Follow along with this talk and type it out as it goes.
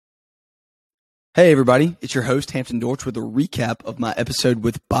Hey everybody, it's your host Hampton Dortch with a recap of my episode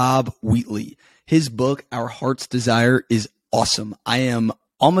with Bob Wheatley. His book, Our Heart's Desire, is awesome. I am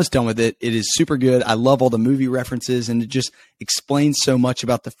almost done with it. It is super good. I love all the movie references, and it just explains so much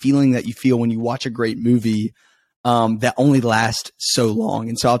about the feeling that you feel when you watch a great movie that only lasts so long.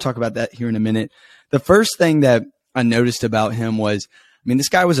 And so I'll talk about that here in a minute. The first thing that I noticed about him was, this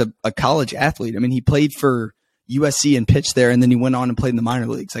guy was a college athlete. He played for USC and pitched there, and then he went on and played in the minor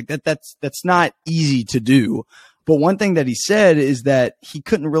leagues. That's not easy to do. But one thing that he said is that he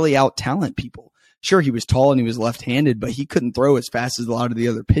couldn't really out-talent people. Sure, he was tall and he was left-handed, but he couldn't throw as fast as a lot of the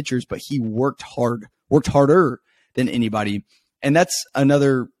other pitchers, but he worked harder than anybody. And that's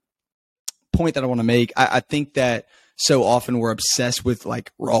another point that I want to make. I think that so often we're obsessed with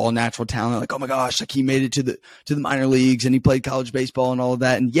like raw natural talent. Like, oh my gosh, like he made it to the minor leagues and he played college baseball and all of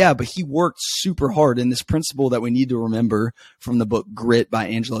that. And yeah, but he worked super hard. And this principle that we need to remember from the book Grit by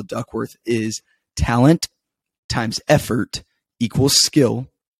Angela Duckworth is talent times effort equals skill.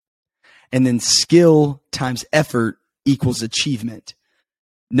 And then skill times effort equals achievement.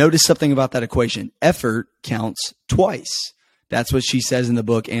 Notice something about that equation. Effort counts twice. That's what she says in the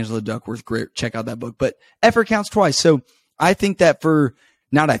book, Angela Duckworth. Great. Check out that book. But effort counts twice. So I think that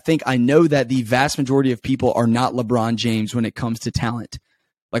I know that the vast majority of people are not LeBron James when it comes to talent.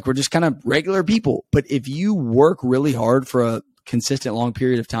 Like, we're just kind of regular people. But if you work really hard for a consistent long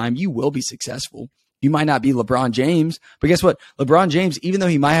period of time, you will be successful. You might not be LeBron James, but guess what? LeBron James, even though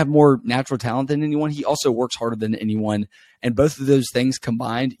he might have more natural talent than anyone, he also works harder than anyone. And both of those things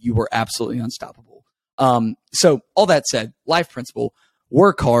combined, you were absolutely unstoppable. So all that said, life principle,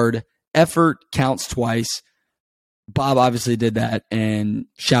 work hard, effort counts twice. Bob obviously did that, and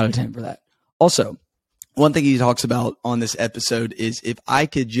shout out to him for that. Also, one thing he talks about on this episode is if I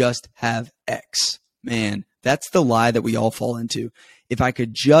could just have X, man, that's the lie that we all fall into. If I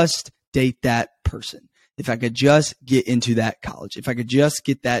could just date that person, if I could just get into that college, if I could just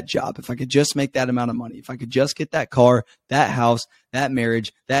get that job, if I could just make that amount of money, if I could just get that car, that house, that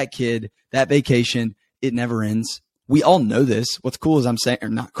marriage, that kid, that vacation, it never ends. We all know this. What's cool is I'm saying, or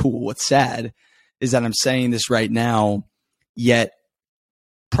not cool, what's sad is that I'm saying this right now, yet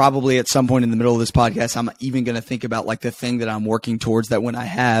probably at some point in the middle of this podcast, I'm even going to think about like the thing that I'm working towards that when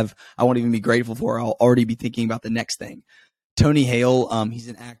I won't even be grateful for. I'll already be thinking about the next thing. Tony Hale, he's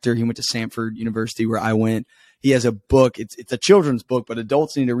an actor. He went to Samford University where I went. He has a book. It's a children's book, but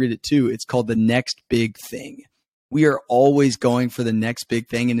adults need to read it too. It's called The Next Big Thing. We are always going for the next big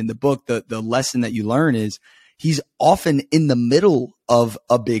thing. And in the book, the lesson that you learn is he's often in the middle of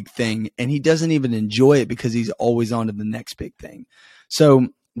a big thing and he doesn't even enjoy it because he's always on to the next big thing. So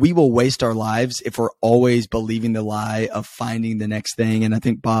we will waste our lives if we're always believing the lie of finding the next thing. And I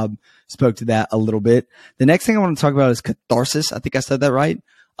think Bob spoke to that a little bit. The next thing I want to talk about is catharsis. I think I said that right.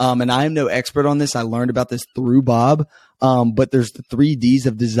 And I am no expert on this. I learned about this through Bob. But there's the 3 Ds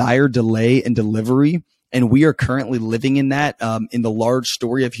of desire, delay, and delivery. And we are currently living in that, in the large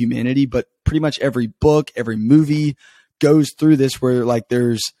story of humanity. But pretty much every book, every movie goes through this where like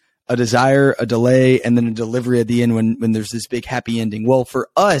there's a desire, a delay, and then a delivery at the end when there's this big happy ending. Well, for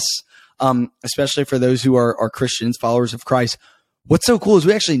us, especially for those who are Christians, followers of Christ, what's so cool is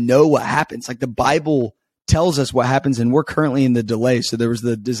we actually know what happens. Like the Bible tells us what happens, and we're currently in the delay. So there was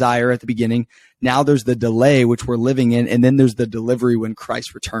the desire at the beginning. Now there's the delay, which we're living in. And then there's the delivery when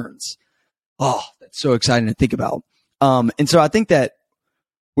Christ returns. Oh, that's so exciting to think about. And so I think that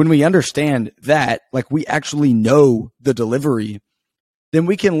when we understand that, like we actually know the delivery, then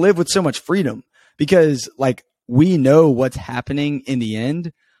we can live with so much freedom because like we know what's happening in the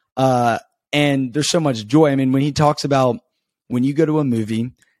end. And there's so much joy. When he talks about when you go to a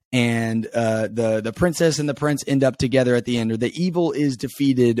movie and the princess and the prince end up together at the end, or the evil is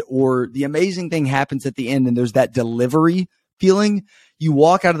defeated, or the amazing thing happens at the end, and there's that delivery feeling, you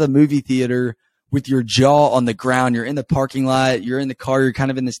walk out of the movie theater with your jaw on the ground. You're in the parking lot, you're in the car, you're kind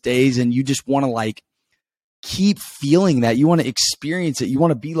of in this daze, and you just want to like keep feeling that. You want to experience it. You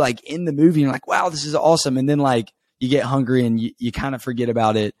want to be like in the movie. And you're like, wow, this is awesome. And then like you get hungry and you kind of forget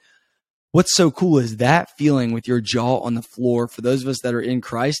about it. What's so cool is that feeling with your jaw on the floor for those of us that are in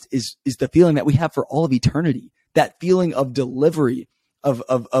Christ is the feeling that we have for all of eternity. That feeling of delivery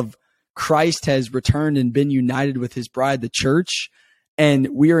of Christ has returned and been united with his bride, the church, and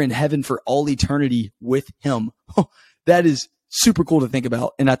we are in heaven for all eternity with him. That is super cool to think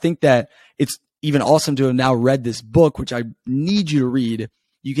about. And I think that it's even awesome to have now read this book, which I need you to read.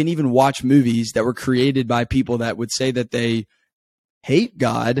 You can even watch movies that were created by people that would say that they hate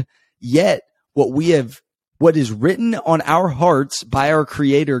God, yet what is written on our hearts by our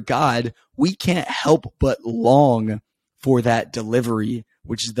creator God, we can't help but long for that delivery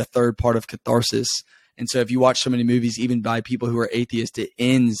which is the third part of catharsis. And so if you watch so many movies, even by people who are atheists, it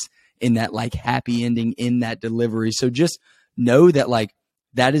ends in that like happy ending, in that delivery. So just know that like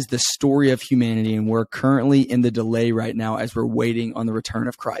that is the story of humanity. And we're currently in the delay right now as we're waiting on the return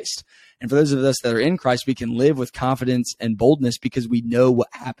of Christ. And for those of us that are in Christ, we can live with confidence and boldness because we know what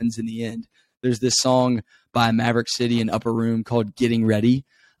happens in the end. There's this song by Maverick City and Upper Room called Getting Ready.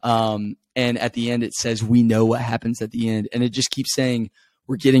 And at the end, it says, we know what happens at the end. And it just keeps saying,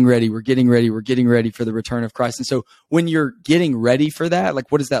 we're getting ready, we're getting ready, we're getting ready for the return of Christ. And so when you're getting ready for that, like,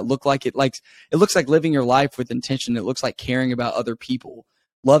 what does that look like? It looks like living your life with intention. It looks like caring about other people,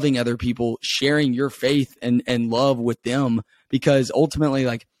 loving other people, sharing your faith and love with them. Because ultimately,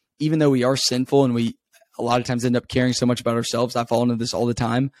 like, even though we are sinful and we a lot of times end up caring so much about ourselves, I fall into this all the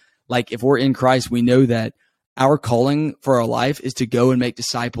time. Like, if we're in Christ, we know that our calling for our life is to go and make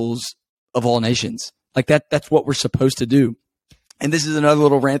disciples of all nations. Like that's what we're supposed to do. And this is another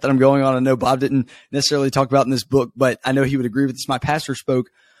little rant that I'm going on. I know Bob didn't necessarily talk about in this book, but I know he would agree with this. My pastor spoke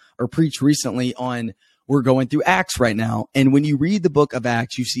or preached recently on, we're going through Acts right now. And when you read the book of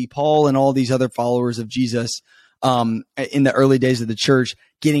Acts, you see Paul and all these other followers of Jesus in the early days of the church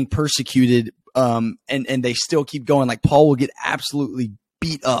getting persecuted. And they still keep going. Like, Paul will get absolutely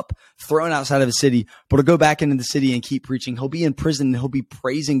beat up, thrown outside of a city, but he'll go back into the city and keep preaching. He'll be in prison and he'll be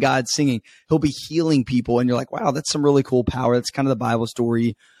praising God, singing. He'll be healing people. And you're like, wow, that's some really cool power. That's kind of the Bible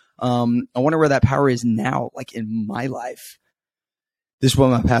story. I wonder where that power is now, like in my life. This is what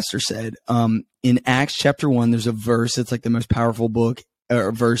my pastor said. In Acts chapter 1, there's a verse. It's like the most powerful book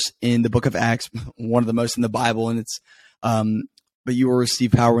or verse in the book of Acts, one of the most in the Bible. And it's, but you will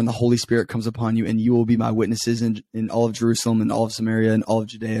receive power when the Holy Spirit comes upon you, and you will be my witnesses in all of Jerusalem and all of Samaria and all of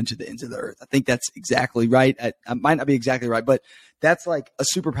Judea and to the ends of the earth. I think that's exactly right. I might not be exactly right, but that's like a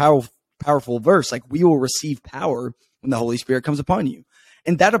super powerful verse. Like, we will receive power when the Holy Spirit comes upon you.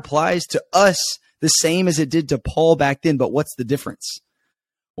 And that applies to us the same as it did to Paul back then. But what's the difference?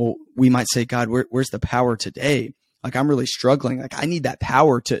 Well, we might say, God, where's the power today? Like, I'm really struggling. Like, I need that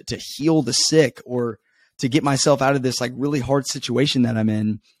power to heal the sick or to get myself out of this like really hard situation that I'm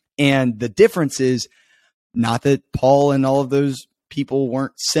in. And the difference is not that Paul and all of those people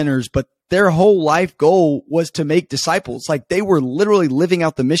weren't sinners, but their whole life goal was to make disciples. Like, they were literally living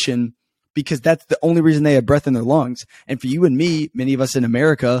out the mission because that's the only reason they had breath in their lungs. And for you and me, many of us in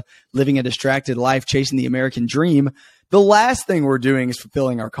America, living a distracted life, chasing the American dream, the last thing we're doing is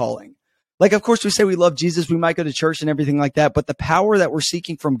fulfilling our calling. Like, of course, we say we love Jesus. We might go to church and everything like that. But the power that we're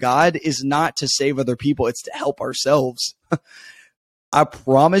seeking from God is not to save other people. It's to help ourselves. I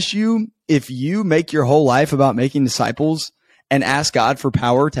promise you, if you make your whole life about making disciples and ask God for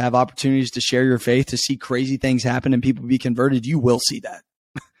power to have opportunities to share your faith, to see crazy things happen and people be converted, you will see that.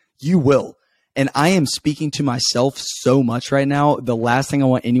 You will. And I am speaking to myself so much right now. The last thing I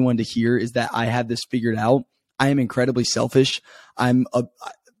want anyone to hear is that I have this figured out. I am incredibly selfish. I'm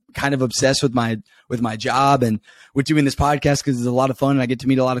kind of obsessed with my job and with doing this podcast because it's a lot of fun and I get to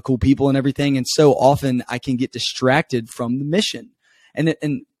meet a lot of cool people and everything. And so often I can get distracted from the mission.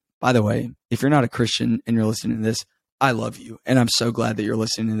 And by the way, if you're not a Christian and you're listening to this, I love you. And I'm so glad that you're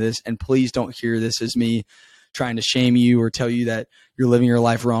listening to this. And please don't hear this as me trying to shame you or tell you that you're living your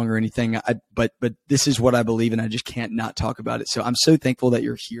life wrong or anything. But this is what I believe, and I just can't not talk about it. So I'm so thankful that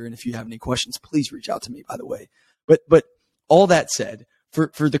you're here. And if you have any questions, please reach out to me, by the way. But all that said,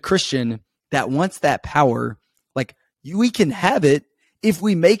 for the Christian that wants that power, like, we can have it if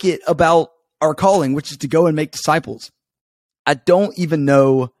we make it about our calling, which is to go and make disciples. I don't even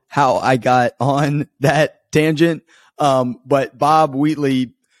know how I got on that tangent. But Bob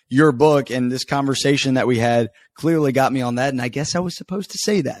Wheatley, your book and this conversation that we had clearly got me on that. And I guess I was supposed to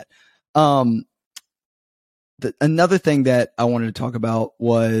say that. Another thing that I wanted to talk about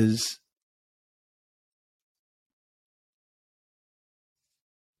was,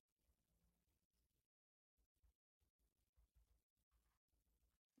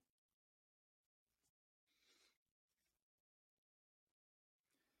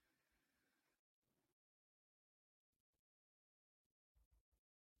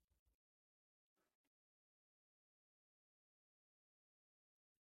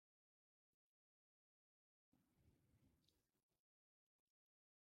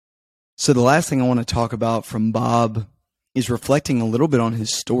 so the last thing I want to talk about from Bob is reflecting a little bit on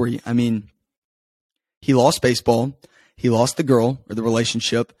his story. I mean, he lost baseball, he lost the girl or the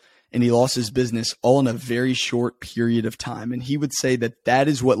relationship, and he lost his business all in a very short period of time. And he would say that that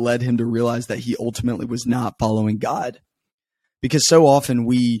is what led him to realize that he ultimately was not following God. Because so often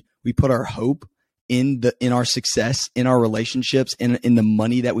we put our hope in our success, in our relationships, in the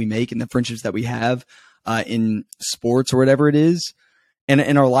money that we make, in the friendships that we have, in sports or whatever it is.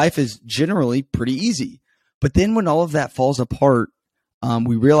 and our life is generally pretty easy. But then when all of that falls apart,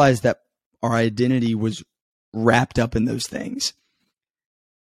 we realize that our identity was wrapped up in those things.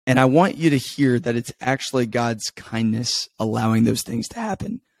 And I want you to hear that it's actually God's kindness allowing those things to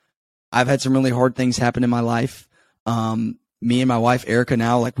happen. I've had some really hard things happen in my life. Me and my wife, Erica,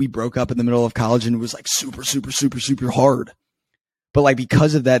 now, like, we broke up in the middle of college, and it was like super, super, super, super hard. But like,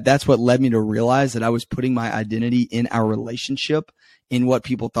 because of that, that's what led me to realize that I was putting my identity in our relationship, in what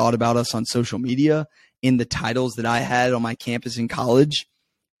people thought about us on social media, in the titles that I had on my campus in college.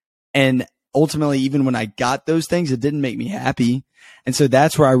 And ultimately, even when I got those things, it didn't make me happy. And so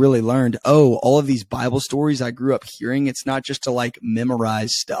that's where I really learned, all of these Bible stories I grew up hearing, it's not just to like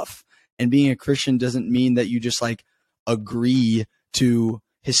memorize stuff. And being a Christian doesn't mean that you just like agree to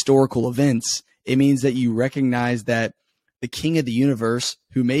historical events. It means that you recognize that the King of the universe,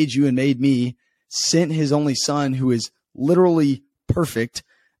 who made you and made me, sent his only son, who is literally perfect,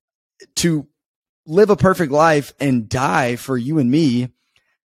 to live a perfect life and die for you and me,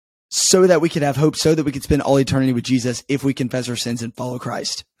 so that we could have hope, so that we could spend all eternity with Jesus if we confess our sins and follow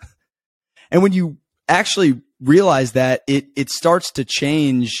Christ. And when you actually realize that, it starts to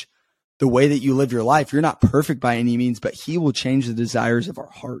change the way that you live your life. You're not perfect by any means, but he will change the desires of our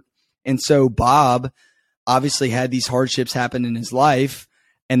heart. And so Bob obviously had these hardships happen in his life,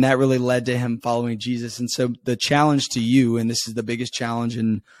 and that really led to him following Jesus. And so the challenge to you, and this is the biggest challenge,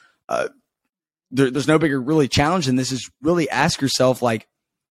 and there's no bigger really challenge than this, is really ask yourself, like,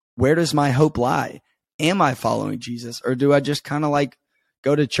 where does my hope lie? Am I following Jesus, or do I just kind of like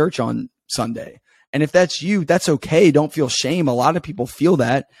go to church on Sunday? And if that's you, that's okay. Don't feel shame. A lot of people feel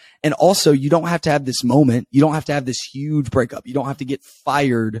that. And also, you don't have to have this moment. You don't have to have this huge breakup. You don't have to get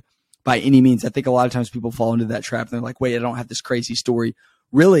fired by any means. I think a lot of times people fall into that trap and they're like, wait, I don't have this crazy story.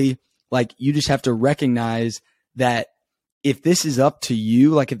 Really, like, you just have to recognize that if this is up to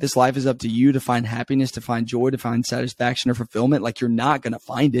you, like if this life is up to you to find happiness, to find joy, to find satisfaction or fulfillment, like, you're not going to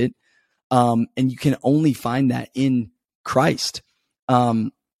find it. And you can only find that in Christ.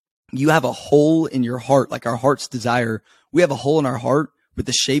 You have a hole in your heart, like our heart's desire. We have a hole in our heart with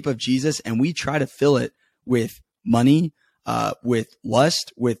the shape of Jesus, and we try to fill it with money, with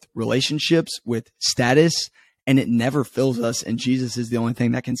lust, with relationships, with status, and it never fills us. And Jesus is the only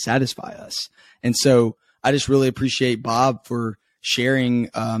thing that can satisfy us. And so I just really appreciate Bob for sharing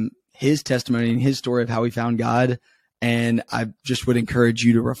his testimony and his story of how he found God. And I just would encourage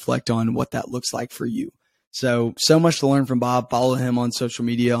you to reflect on what that looks like for you. So much to learn from Bob. Follow him on social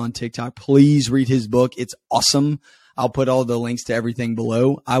media, on TikTok. Please read his book. It's awesome. I'll put all the links to everything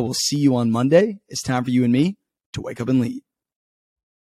below. I will see you on Monday. It's time for you and me to wake up and lead.